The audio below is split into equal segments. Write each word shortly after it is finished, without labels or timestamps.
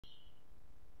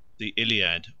The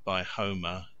Iliad by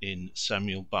Homer in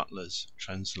Samuel Butler's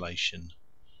translation.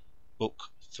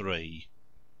 Book 3.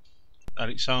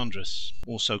 Alexandrus,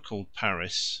 also called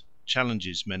Paris,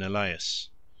 challenges Menelaus.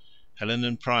 Helen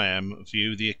and Priam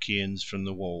view the Achaeans from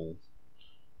the wall.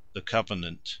 The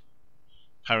Covenant.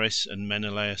 Paris and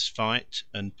Menelaus fight,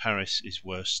 and Paris is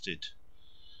worsted.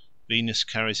 Venus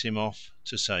carries him off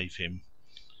to save him.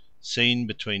 Scene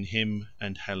between him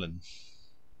and Helen.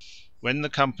 When the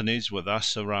companies were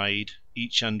thus arrayed,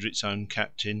 each under its own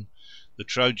captain, the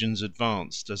Trojans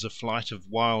advanced as a flight of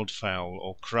wildfowl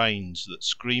or cranes that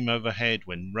scream overhead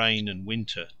when rain and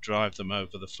winter drive them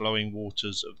over the flowing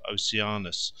waters of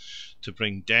Oceanus to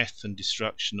bring death and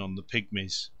destruction on the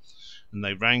Pygmies, and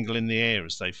they wrangle in the air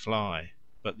as they fly.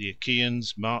 But the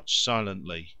Achaeans march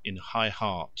silently, in high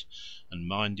heart, and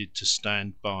minded to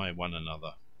stand by one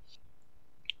another.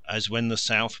 As when the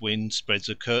south wind spreads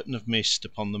a curtain of mist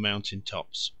upon the mountain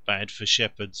tops, bad for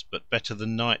shepherds but better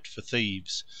than night for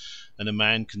thieves, and a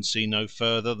man can see no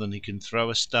further than he can throw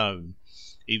a stone,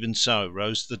 even so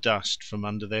rose the dust from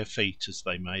under their feet as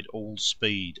they made all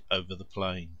speed over the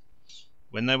plain.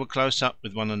 When they were close up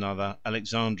with one another,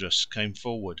 Alexandrus came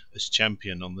forward as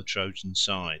champion on the Trojan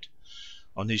side.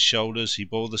 On his shoulders he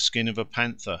bore the skin of a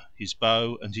panther, his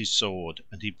bow and his sword,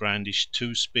 and he brandished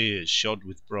 2 spears shod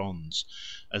with bronze,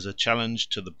 as a challenge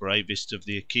to the bravest of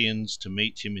the Achaeans to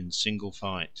meet him in single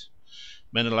fight.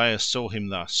 Menelaus saw him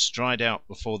thus stride out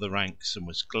before the ranks, and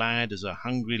was glad as a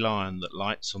hungry lion that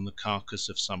lights on the carcass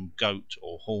of some goat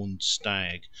or horned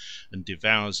stag, and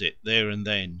devours it there and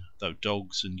then, though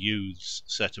dogs and youths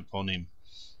set upon him.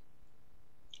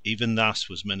 Even thus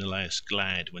was Menelaus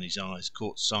glad when his eyes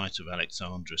caught sight of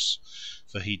Alexandrus,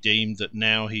 for he deemed that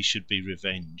now he should be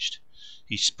revenged.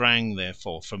 He sprang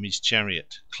therefore from his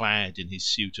chariot, clad in his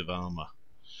suit of armour.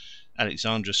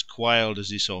 Alexandrus quailed as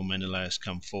he saw Menelaus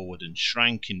come forward, and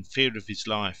shrank in fear of his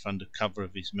life under cover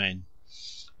of his men,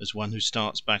 as one who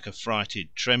starts back affrighted,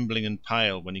 trembling and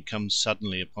pale, when he comes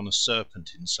suddenly upon a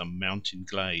serpent in some mountain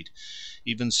glade.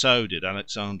 Even so did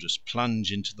Alexandrus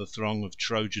plunge into the throng of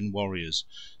Trojan warriors,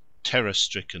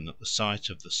 terror-stricken at the sight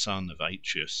of the son of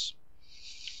Atreus.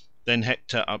 Then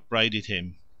Hector upbraided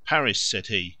him. "Paris," said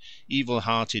he,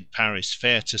 "evil-hearted Paris,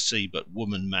 fair to see, but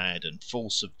woman-mad and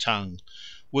false of tongue,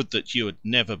 would that you had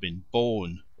never been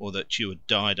born, or that you had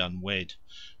died unwed.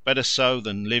 Better so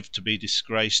than live to be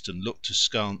disgraced and looked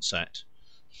askance at.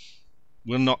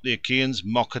 Will not the Achaeans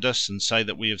mock at us and say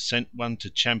that we have sent one to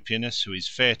champion us who is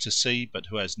fair to see, but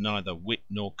who has neither wit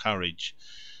nor courage?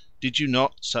 Did you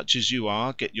not, such as you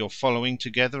are, get your following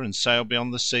together and sail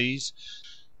beyond the seas?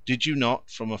 Did you not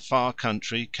from a far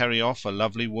country carry off a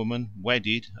lovely woman,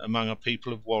 wedded among a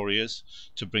people of warriors,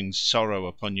 to bring sorrow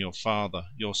upon your father,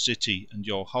 your city, and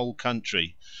your whole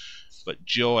country, but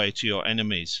joy to your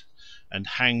enemies, and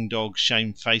hang-dog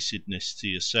shamefacedness to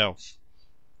yourself?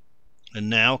 And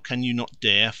now can you not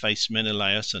dare face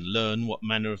Menelaus and learn what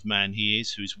manner of man he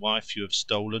is whose wife you have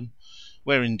stolen?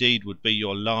 Where indeed would be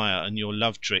your lyre and your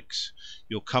love tricks,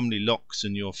 your comely locks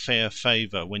and your fair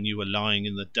favour, when you were lying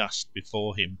in the dust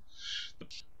before him?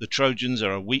 The Trojans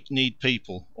are a weak-kneed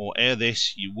people, or ere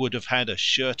this you would have had a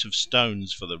shirt of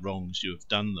stones for the wrongs you have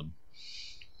done them."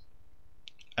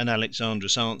 And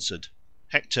Alexandrus answered,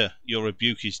 "Hector, your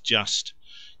rebuke is just.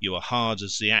 You are hard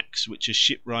as the axe which a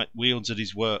shipwright wields at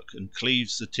his work, and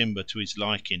cleaves the timber to his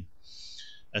liking.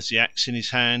 As the axe in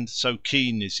his hand, so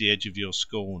keen is the edge of your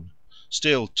scorn.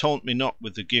 Still, taunt me not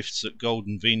with the gifts that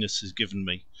golden Venus has given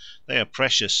me. They are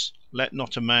precious. Let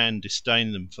not a man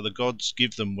disdain them, for the gods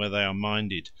give them where they are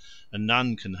minded, and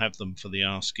none can have them for the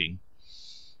asking.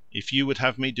 If you would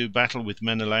have me do battle with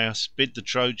Menelaus, bid the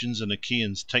Trojans and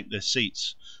Achaeans take their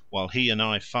seats, while he and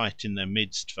I fight in their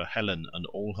midst for Helen and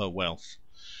all her wealth.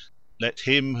 Let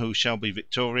him who shall be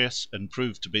victorious and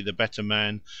prove to be the better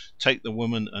man take the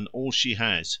woman and all she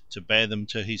has, to bear them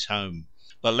to his home.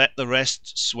 But let the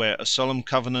rest swear a solemn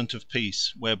covenant of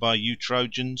peace, whereby you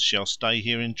Trojans shall stay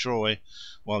here in Troy,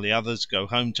 while the others go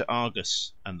home to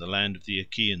Argos and the land of the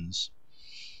Achaeans."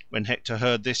 When Hector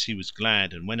heard this he was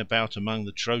glad, and went about among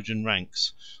the Trojan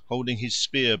ranks, holding his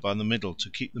spear by the middle to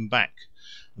keep them back,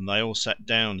 and they all sat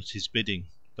down at his bidding.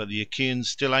 But the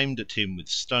Achaeans still aimed at him with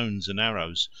stones and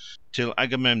arrows, till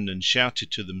Agamemnon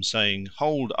shouted to them, saying,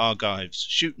 "Hold, Argives,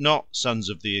 shoot not, sons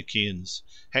of the Achaeans.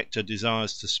 Hector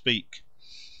desires to speak."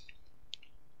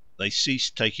 They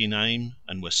ceased taking aim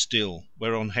and were still,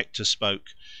 whereon Hector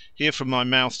spoke. "Hear from my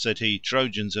mouth," said he,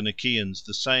 "Trojans and Achaeans,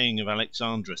 the saying of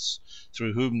Alexandrus,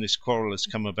 through whom this quarrel has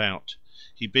come about.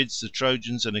 He bids the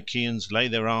Trojans and Achaeans lay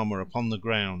their armour upon the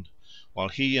ground, while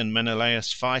he and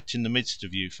Menelaus fight in the midst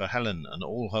of you for Helen and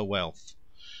all her wealth.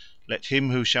 Let him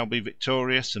who shall be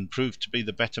victorious and prove to be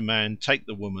the better man take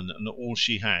the woman and all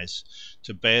she has,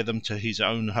 to bear them to his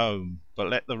own home, but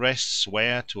let the rest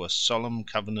swear to a solemn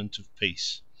covenant of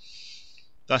peace."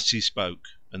 Thus he spoke,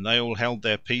 and they all held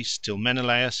their peace till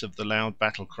Menelaus of the loud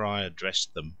battle cry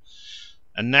addressed them.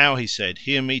 "And now," he said,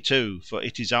 "hear me too, for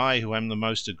it is I who am the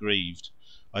most aggrieved.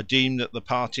 I deem that the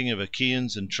parting of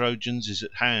Achaeans and Trojans is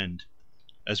at hand,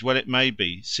 as well it may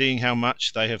be, seeing how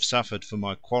much they have suffered for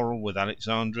my quarrel with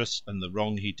Alexandrus and the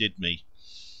wrong he did me.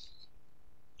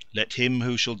 Let him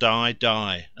who shall die,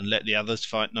 die, and let the others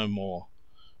fight no more.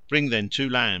 Bring then 2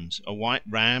 lambs, a white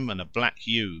ram and a black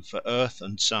ewe, for Earth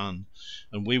and Sun,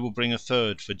 and we will bring a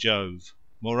third for Jove.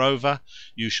 Moreover,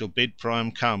 you shall bid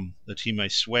Priam come, that he may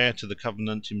swear to the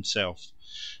covenant himself,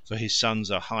 for his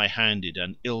sons are high-handed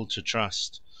and ill to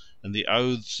trust, and the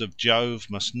oaths of Jove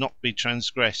must not be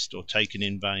transgressed or taken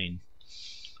in vain.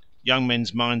 Young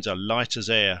men's minds are light as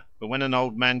air, but when an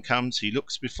old man comes he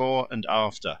looks before and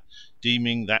after,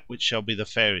 deeming that which shall be the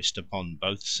fairest upon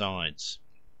both sides."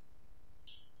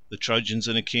 The Trojans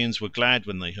and Achaeans were glad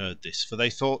when they heard this, for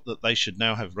they thought that they should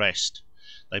now have rest.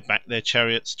 They backed their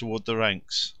chariots toward the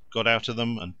ranks, got out of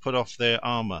them, and put off their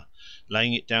armour,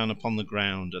 laying it down upon the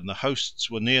ground, and the hosts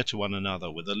were near to one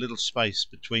another with a little space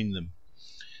between them.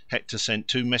 Hector sent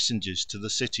 2 messengers to the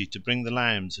city to bring the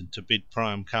lambs and to bid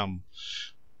Priam come,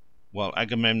 while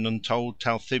Agamemnon told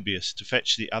Talthybius to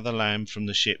fetch the other lamb from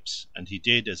the ships, and he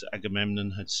did as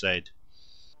Agamemnon had said.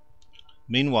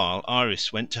 Meanwhile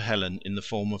Iris went to Helen in the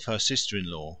form of her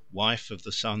sister-in-law, wife of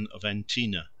the son of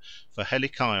Antenor, for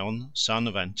Helicaon, son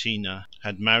of Antenor,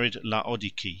 had married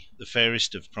Laodice, the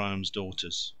fairest of Priam's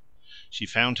daughters. She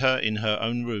found her in her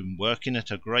own room working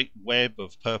at a great web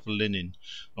of purple linen,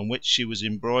 on which she was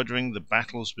embroidering the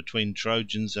battles between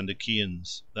Trojans and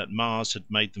Achaeans, that Mars had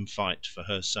made them fight for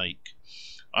her sake.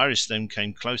 Iris then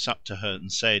came close up to her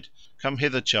and said, "Come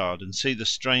hither, child, and see the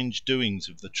strange doings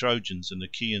of the Trojans and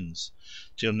Achaeans.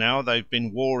 Till now they have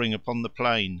been warring upon the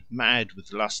plain, mad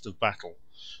with lust of battle,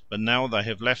 but now they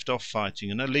have left off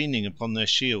fighting and are leaning upon their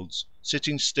shields,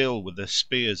 sitting still with their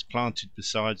spears planted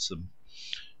beside them.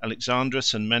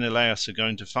 Alexandrus and Menelaus are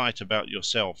going to fight about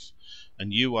yourself,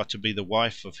 and you are to be the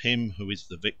wife of him who is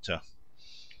the victor."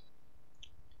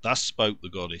 Thus spoke the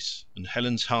goddess, and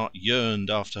Helen's heart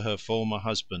yearned after her former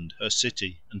husband, her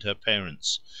city, and her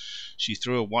parents. She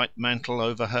threw a white mantle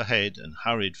over her head and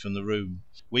hurried from the room,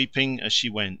 weeping as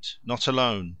she went, not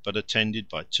alone, but attended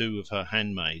by 2 of her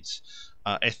handmaids,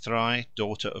 Aethrae,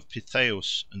 daughter of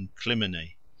Pittheus, and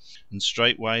Clymene, and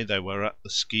straightway they were at the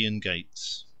Scaean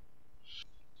gates.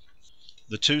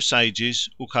 The 2 sages,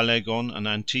 Ucalegon and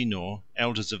Antenor,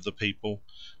 elders of the people,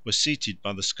 were seated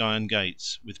by the Scaean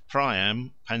gates, with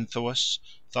Priam, Panthous,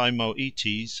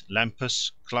 Thymoetes,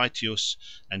 Lampus, Clytius,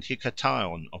 and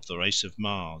Hiketaon of the race of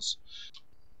Mars.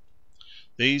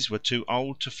 These were too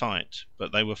old to fight,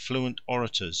 but they were fluent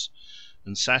orators,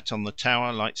 and sat on the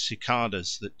tower like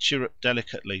cicadas that chirrup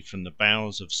delicately from the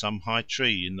boughs of some high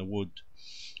tree in the wood.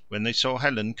 When they saw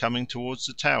Helen coming towards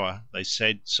the tower, they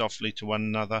said softly to one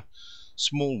another,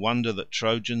 "Small wonder that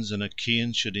Trojans and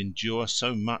Achaeans should endure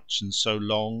so much and so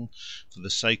long for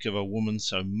the sake of a woman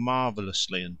so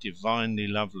marvellously and divinely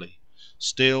lovely.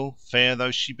 Still, fair though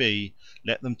she be,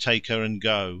 let them take her and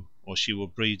go, or she will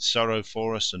breed sorrow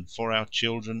for us and for our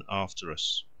children after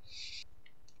us."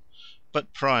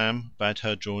 But Priam bade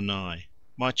her draw nigh.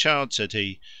 "My child," said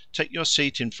he, "take your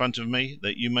seat in front of me,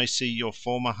 that you may see your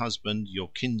former husband,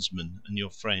 your kinsmen, and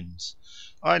your friends.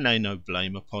 I lay no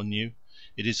blame upon you.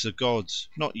 It is the gods,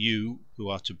 not you, who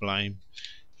are to blame.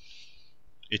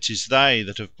 It is they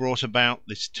that have brought about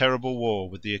this terrible war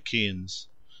with the Achaeans.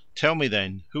 Tell me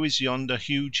then, who is yonder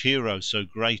huge hero so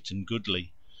great and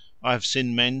goodly? I have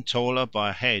seen men taller by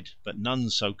a head, but none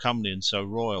so comely and so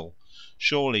royal.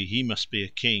 Surely he must be a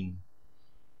king."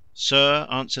 "Sir,"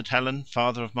 answered Helen,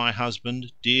 "father of my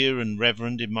husband, dear and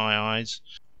reverend in my eyes,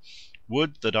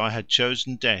 would that I had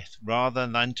chosen death rather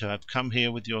than to have come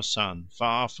here with your son,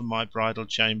 far from my bridal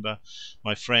chamber,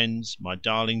 my friends, my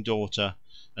darling daughter,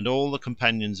 and all the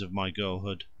companions of my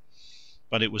girlhood.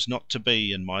 But it was not to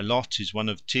be, and my lot is one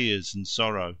of tears and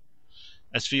sorrow.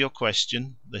 As for your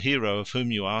question, the hero of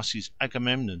whom you ask is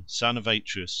Agamemnon, son of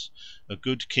Atreus, a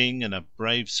good king and a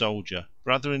brave soldier,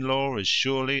 brother-in-law as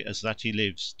surely as that he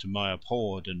lives to my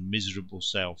abhorred and miserable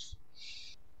self."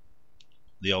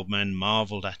 The old man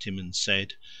marvelled at him and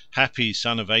said, "Happy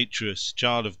son of Atreus,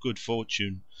 child of good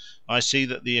fortune, I see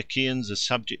that the Achaeans are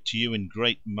subject to you in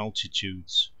great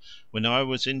multitudes. When I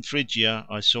was in Phrygia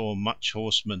I saw much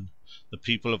horsemen, the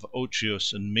people of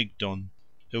Otreus and Mygdon,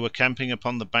 who were camping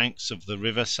upon the banks of the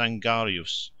river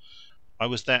Sangarius. I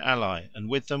was their ally, and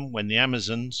with them when the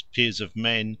Amazons, peers of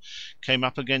men, came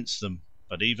up against them,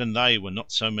 but even they were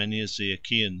not so many as the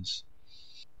Achaeans.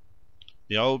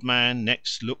 The old man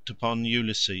next looked upon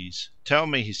Ulysses. "Tell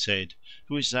me," he said,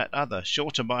 "who is that other,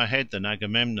 shorter by a head than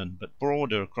Agamemnon, but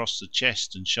broader across the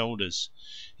chest and shoulders?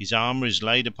 His armour is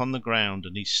laid upon the ground,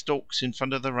 and he stalks in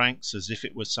front of the ranks as if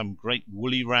it were some great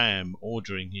woolly ram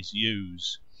ordering his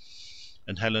ewes."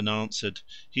 And Helen answered,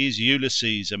 "He is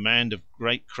Ulysses, a man of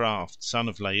great craft, son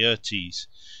of Laertes.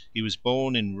 He was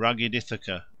born in rugged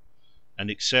Ithaca, and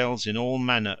excels in all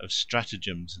manner of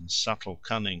stratagems and subtle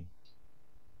cunning."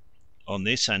 On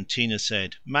this Antenor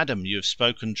said, "Madam, you have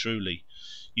spoken truly.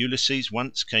 Ulysses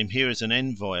once came here as an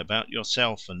envoy about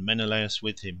yourself and Menelaus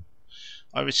with him.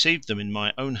 I received them in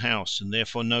my own house, and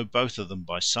therefore know both of them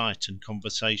by sight and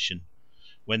conversation.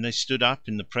 When they stood up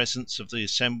in the presence of the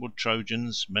assembled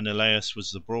Trojans, Menelaus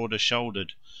was the broader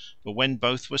shouldered, but when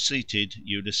both were seated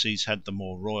Ulysses had the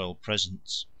more royal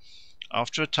presence.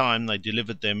 After a time they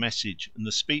delivered their message, and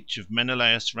the speech of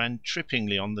Menelaus ran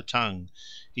trippingly on the tongue.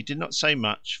 He did not say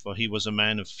much, for he was a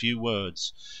man of few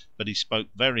words, but he spoke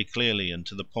very clearly and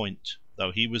to the point,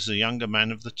 though he was the younger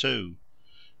man of the two.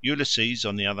 Ulysses,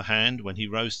 on the other hand, when he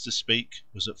rose to speak,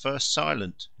 was at first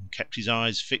silent, and kept his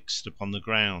eyes fixed upon the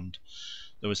ground.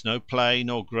 There was no play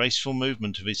nor graceful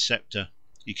movement of his sceptre.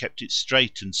 He kept it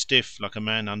straight and stiff like a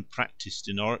man unpractised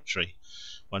in oratory.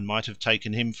 One might have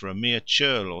taken him for a mere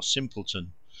churl or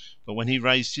simpleton, but when he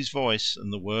raised his voice,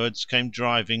 and the words came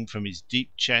driving from his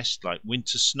deep chest like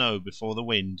winter snow before the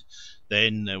wind,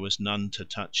 then there was none to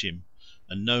touch him,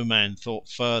 and no man thought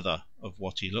further of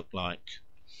what he looked like.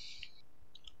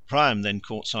 Priam then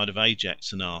caught sight of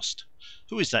Ajax and asked,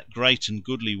 "Who is that great and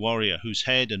goodly warrior whose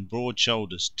head and broad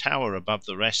shoulders tower above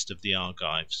the rest of the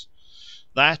Argives?"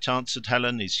 "That," answered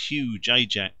Helen, "is huge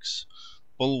Ajax,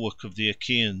 bulwark of the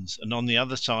Achaeans, and on the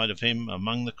other side of him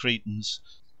among the Cretans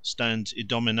stands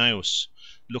Idomeneus,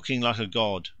 looking like a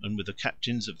god, and with the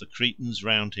captains of the Cretans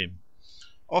round him.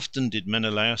 Often did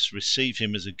Menelaus receive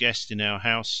him as a guest in our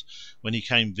house when he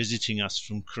came visiting us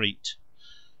from Crete.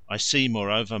 I see,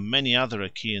 moreover, many other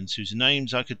Achaeans whose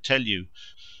names I could tell you,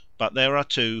 but there are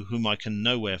two whom I can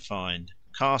nowhere find,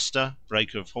 Castor,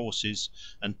 breaker of horses,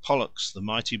 and Pollux, the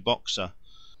mighty boxer.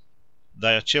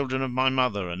 They are children of my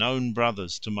mother and own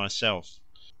brothers to myself.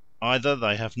 Either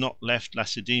they have not left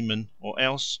Lacedaemon, or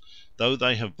else, though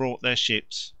they have brought their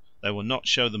ships, they will not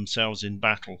show themselves in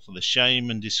battle for the shame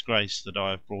and disgrace that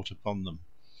I have brought upon them."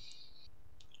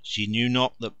 She knew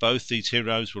not that both these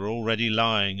heroes were already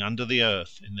lying under the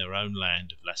earth in their own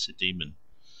land of Lacedaemon.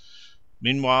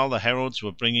 Meanwhile the heralds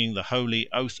were bringing the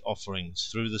holy oath offerings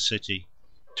through the city,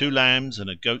 2 lambs and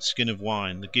a goatskin of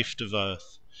wine, the gift of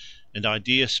earth, and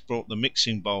Idaeus brought the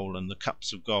mixing bowl and the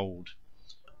cups of gold.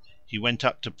 He went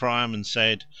up to Priam and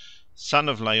said, "Son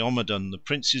of Laomedon, the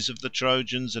princes of the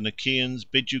Trojans and Achaeans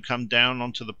bid you come down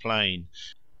onto the plain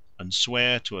and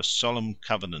swear to a solemn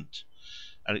covenant.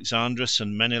 Alexandrus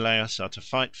and Menelaus are to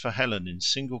fight for Helen in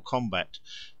single combat,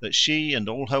 that she and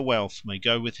all her wealth may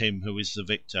go with him who is the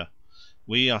victor.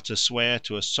 We are to swear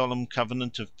to a solemn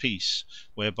covenant of peace,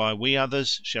 whereby we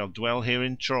others shall dwell here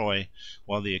in Troy,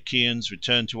 while the Achaeans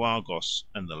return to Argos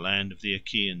and the land of the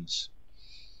Achaeans."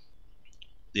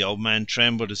 The old man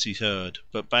trembled as he heard,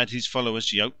 but bade his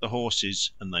followers yoke the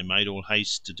horses, and they made all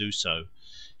haste to do so.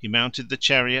 He mounted the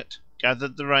chariot,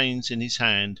 gathered the reins in his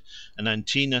hand, and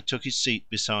Antenor took his seat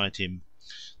beside him.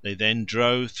 They then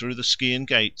drove through the Scaean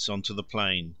gates onto the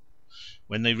plain.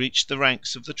 When they reached the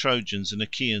ranks of the Trojans and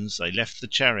Achaeans they left the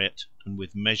chariot, and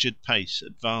with measured pace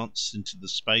advanced into the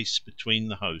space between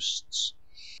the hosts.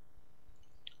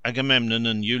 Agamemnon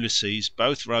and Ulysses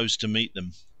both rose to meet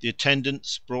them. The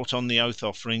attendants brought on the oath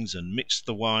offerings and mixed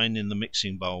the wine in the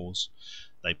mixing bowls.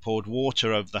 They poured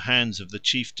water over the hands of the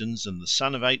chieftains, and the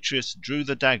son of Atreus drew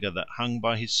the dagger that hung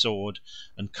by his sword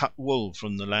and cut wool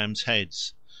from the lambs'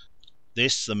 heads.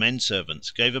 This the men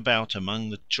servants gave about among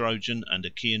the Trojan and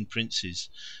Achaean princes,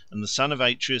 and the son of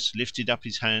Atreus lifted up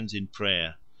his hands in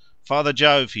prayer. "Father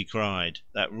Jove," he cried,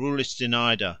 "that rulest in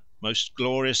Ida, most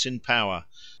glorious in power,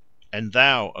 and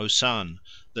thou, O Sun,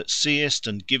 that seest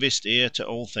and givest ear to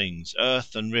all things,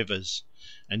 earth and rivers,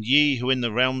 and ye who in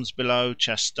the realms below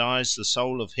chastise the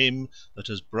soul of him that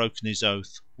has broken his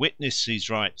oath, witness these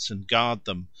rites and guard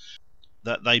them,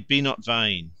 that they be not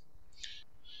vain.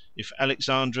 If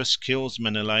Alexandrus kills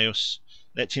Menelaus,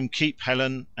 let him keep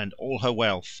Helen and all her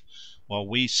wealth, while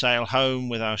we sail home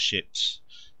with our ships.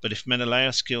 But if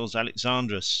Menelaus kills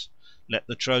Alexandrus, let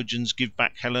the Trojans give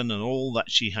back Helen and all that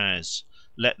she has.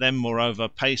 Let them moreover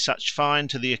pay such fine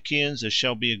to the Achaeans as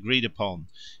shall be agreed upon,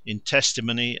 in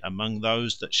testimony among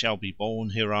those that shall be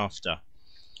born hereafter."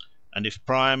 And if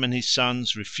Priam and his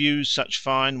sons refuse such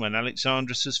fine when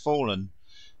Alexandrus has fallen,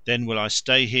 then will I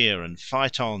stay here and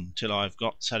fight on till I have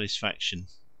got satisfaction."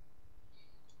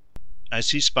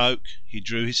 As he spoke he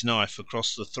drew his knife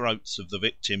across the throats of the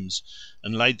victims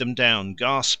and laid them down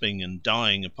gasping and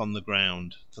dying upon the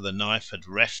ground, for the knife had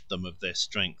reft them of their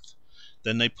strength.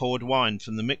 Then they poured wine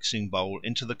from the mixing bowl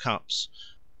into the cups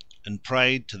and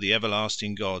prayed to the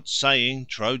everlasting God, saying,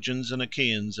 Trojans and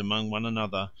Achaeans among one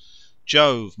another,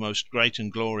 "Jove, most great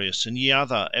and glorious, and ye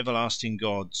other everlasting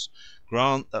gods,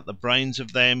 grant that the brains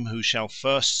of them who shall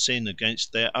first sin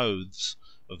against their oaths,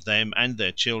 of them and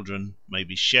their children, may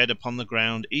be shed upon the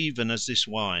ground even as this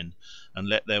wine, and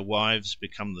let their wives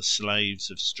become the slaves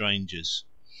of strangers."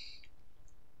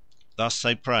 Thus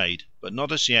they prayed, but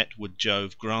not as yet would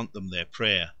Jove grant them their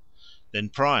prayer. Then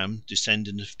Priam,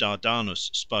 descendant of Dardanus,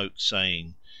 spoke,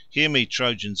 saying, "Hear me,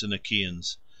 Trojans and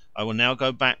Achaeans. I will now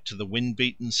go back to the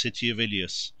wind-beaten city of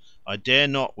Ilius. I dare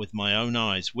not with my own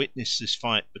eyes witness this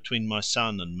fight between my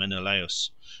son and Menelaus,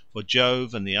 for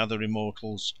Jove and the other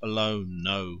immortals alone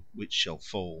know which shall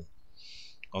fall."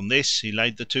 On this he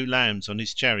laid the two lambs on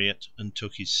his chariot and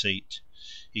took his seat.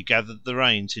 He gathered the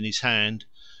reins in his hand,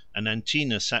 and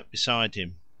Antenor sat beside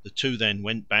him. The two then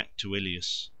went back to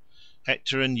Ilius.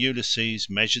 Hector and Ulysses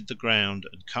measured the ground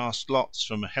and cast lots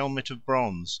from a helmet of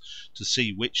bronze to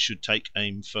see which should take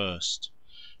aim first.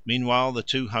 Meanwhile the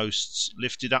two hosts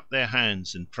lifted up their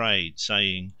hands and prayed,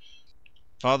 saying,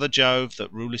 "Father Jove,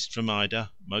 that rulest from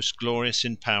Ida, most glorious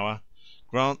in power,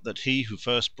 grant that he who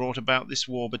first brought about this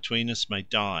war between us may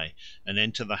die and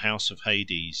enter the house of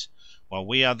Hades, while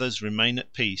we others remain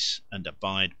at peace and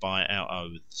abide by our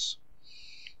oaths."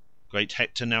 Great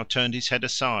Hector now turned his head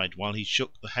aside while he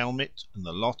shook the helmet, and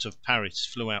the lot of Paris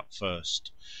flew out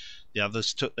first. The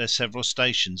others took their several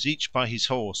stations, each by his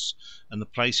horse and the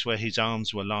place where his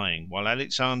arms were lying, while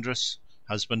Alexandrus,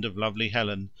 husband of lovely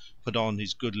Helen, put on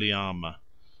his goodly armour.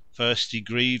 First he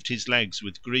greaved his legs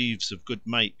with greaves of good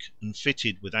make, and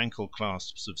fitted with ankle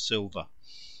clasps of silver.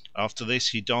 After this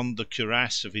he donned the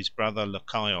cuirass of his brother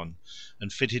Lycaon,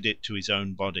 and fitted it to his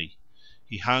own body.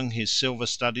 He hung his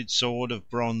silver-studded sword of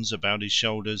bronze about his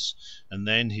shoulders, and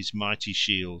then his mighty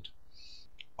shield.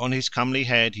 On his comely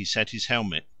head he set his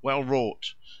helmet, well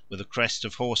wrought, with a crest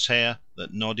of horsehair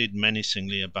that nodded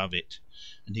menacingly above it,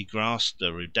 and he grasped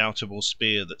a redoubtable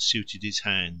spear that suited his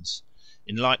hands.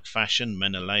 In like fashion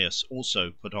Menelaus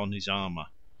also put on his armour.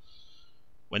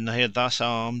 When they had thus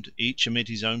armed, each amid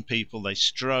his own people, they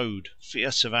strode,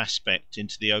 fierce of aspect,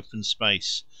 into the open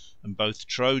space, and both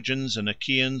Trojans and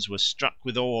Achaeans were struck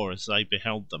with awe as they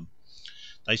beheld them.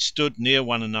 They stood near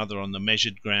one another on the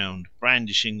measured ground,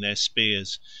 brandishing their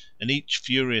spears, and each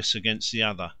furious against the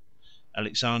other.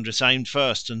 Alexandrus aimed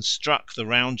first and struck the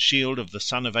round shield of the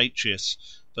son of Atreus,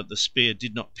 but the spear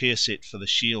did not pierce it, for the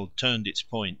shield turned its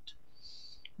point.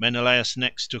 Menelaus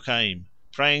next took aim,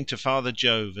 praying to Father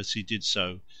Jove as he did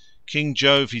so. "King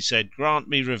Jove," he said, "grant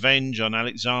me revenge on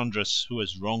Alexandrus, who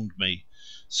has wronged me.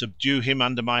 Subdue him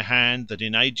under my hand, that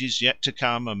in ages yet to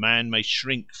come a man may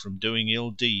shrink from doing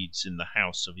ill deeds in the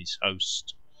house of his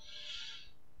host."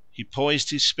 He poised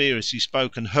his spear as he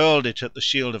spoke, and hurled it at the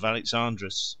shield of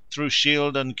Alexandrus. Through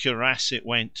shield and cuirass it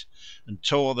went, and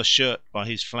tore the shirt by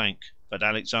his flank, but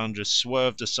Alexandrus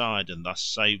swerved aside and thus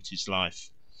saved his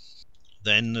life.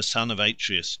 Then the son of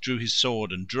Atreus drew his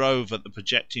sword and drove at the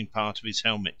projecting part of his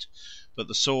helmet, but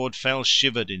the sword fell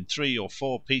shivered in 3 or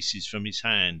 4 pieces from his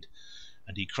hand,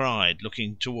 and he cried,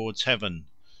 looking towards heaven,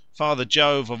 "Father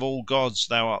Jove, of all gods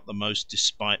thou art the most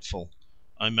despiteful.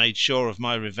 I made sure of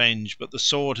my revenge, but the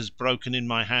sword has broken in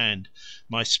my hand.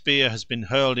 My spear has been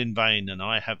hurled in vain, and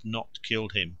I have not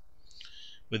killed him."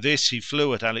 With this he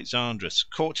flew at Alexandrus,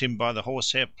 caught him by the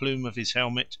horsehair plume of his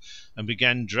helmet, and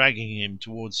began dragging him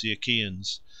towards the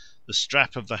Achaeans. The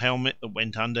strap of the helmet that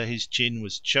went under his chin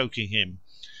was choking him,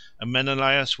 and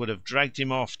Menelaus would have dragged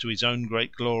him off to his own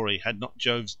great glory had not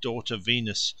Jove's daughter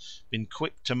Venus been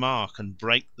quick to mark and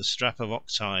break the strap of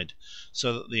oxhide,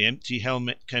 so that the empty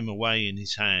helmet came away in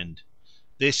his hand.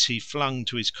 This he flung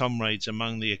to his comrades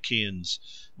among the Achaeans,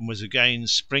 and was again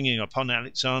springing upon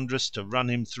Alexandrus to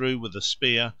run him through with a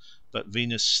spear, but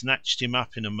Venus snatched him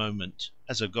up in a moment,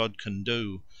 as a god can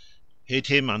do, hid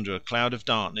him under a cloud of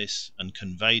darkness, and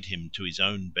conveyed him to his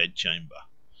own bedchamber.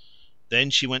 Then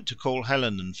she went to call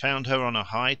Helen, and found her on a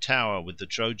high tower with the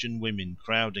Trojan women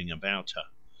crowding about her.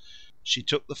 She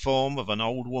took the form of an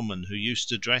old woman who used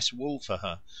to dress wool for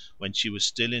her when she was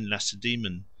still in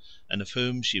Lacedaemon, and of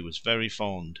whom she was very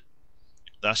fond.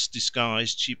 Thus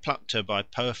disguised she plucked her by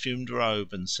perfumed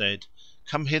robe and said,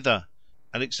 "Come hither.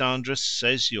 Alexandrus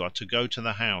says you are to go to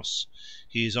the house.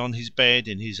 He is on his bed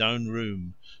in his own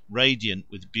room, radiant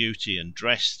with beauty and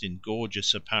dressed in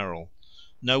gorgeous apparel.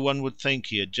 No one would think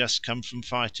he had just come from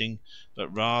fighting, but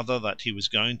rather that he was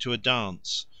going to a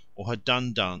dance, or had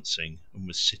done dancing and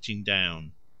was sitting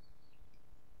down."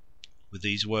 With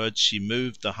these words she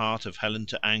moved the heart of Helen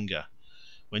to anger.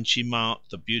 When she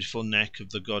marked the beautiful neck of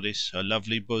the goddess, her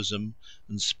lovely bosom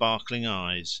and sparkling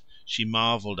eyes, she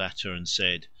marvelled at her and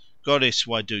said, "Goddess,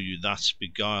 why do you thus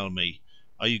beguile me?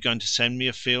 Are you going to send me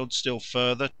afield still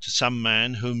further to some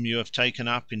man whom you have taken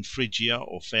up in Phrygia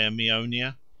or fair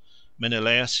Meonia?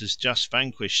 Menelaus has just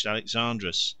vanquished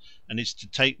Alexandrus, and is to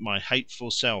take my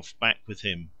hateful self back with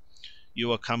him.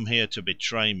 You are come here to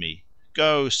betray me.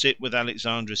 Go, sit with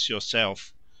Alexandrus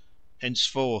yourself.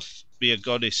 Henceforth be a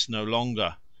goddess no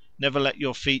longer. Never let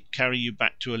your feet carry you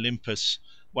back to Olympus.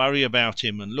 Worry about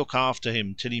him and look after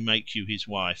him till he make you his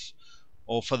wife,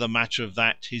 or for the matter of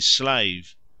that his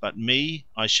slave. But me,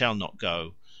 I shall not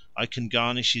go. I can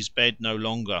garnish his bed no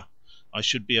longer. I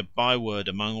should be a byword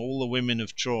among all the women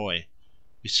of Troy.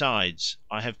 Besides,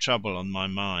 I have trouble on my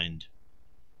mind."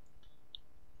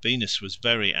 Venus was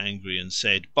very angry and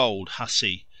said, "Bold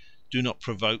hussy, do not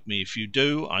provoke me. If you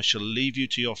do, I shall leave you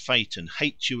to your fate and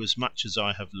hate you as much as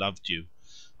I have loved you.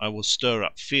 I will stir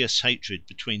up fierce hatred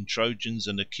between Trojans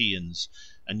and Achaeans,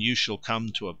 and you shall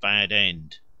come to a bad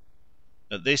end."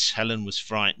 At this Helen was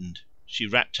frightened. She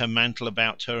wrapped her mantle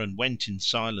about her and went in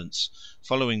silence,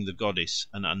 following the goddess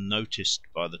and unnoticed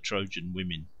by the Trojan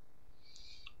women.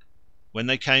 When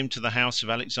they came to the house of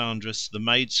Alexandrus, the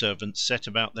maidservants set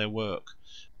about their work,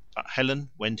 but Helen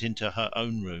went into her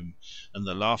own room, and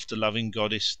the laughter-loving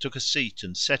goddess took a seat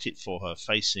and set it for her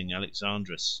facing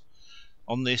Alexandrus.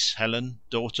 On this Helen,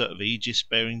 daughter of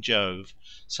aegis-bearing Jove,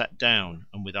 sat down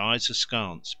and with eyes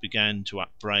askance began to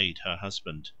upbraid her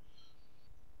husband.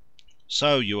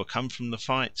 "So you are come from the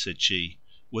fight," said she.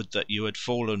 "Would that you had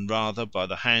fallen rather by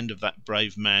the hand of that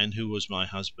brave man who was my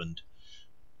husband.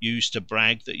 You used to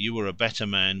brag that you were a better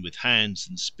man with hands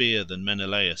and spear than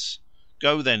Menelaus.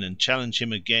 Go then and challenge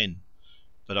him again.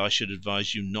 But I should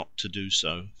advise you not to do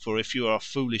so, for if you are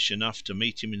foolish enough to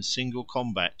meet him in single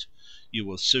combat, you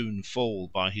will soon fall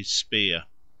by his spear."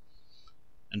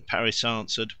 And Paris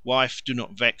answered, "Wife, do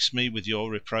not vex me with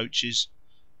your reproaches.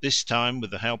 This time,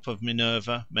 with the help of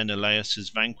Minerva, Menelaus has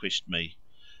vanquished me.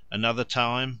 Another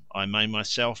time I may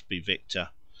myself be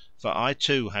victor, for I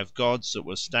too have gods that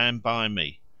will stand by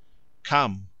me.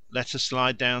 Come, let us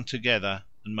lie down together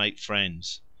and make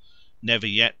friends. Never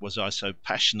yet was I so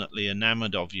passionately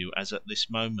enamoured of you as at this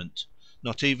moment,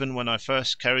 not even when I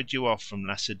first carried you off from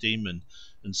Lacedaemon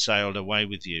and sailed away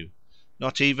with you,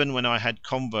 not even when I had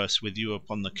converse with you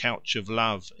upon the couch of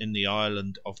love in the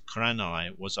island of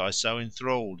Cranae was I so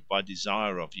enthralled by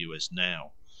desire of you as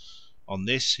now." On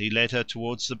this he led her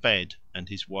towards the bed, and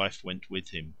his wife went with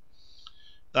him.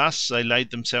 Thus they laid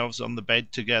themselves on the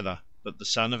bed together, but the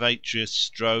son of Atreus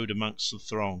strode amongst the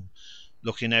throng,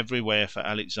 looking everywhere for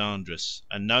Alexandrus,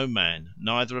 and no man,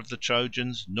 neither of the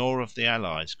Trojans nor of the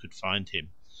allies, could find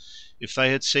him. If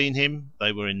they had seen him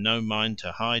they were in no mind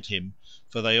to hide him,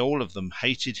 for they all of them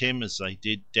hated him as they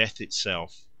did death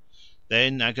itself.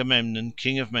 Then Agamemnon,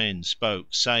 king of men,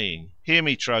 spoke, saying, "Hear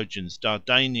me, Trojans,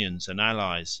 Dardanians, and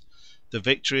allies. The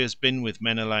victory has been with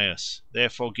Menelaus.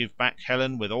 Therefore give back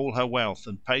Helen with all her wealth,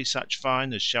 and pay such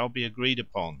fine as shall be agreed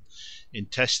upon, in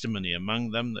testimony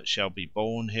among them that shall be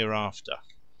born hereafter."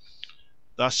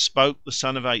 Thus spoke the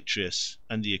son of Atreus,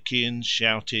 and the Achaeans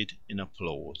shouted in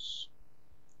applause.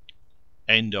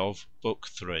 End of Book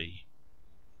 3.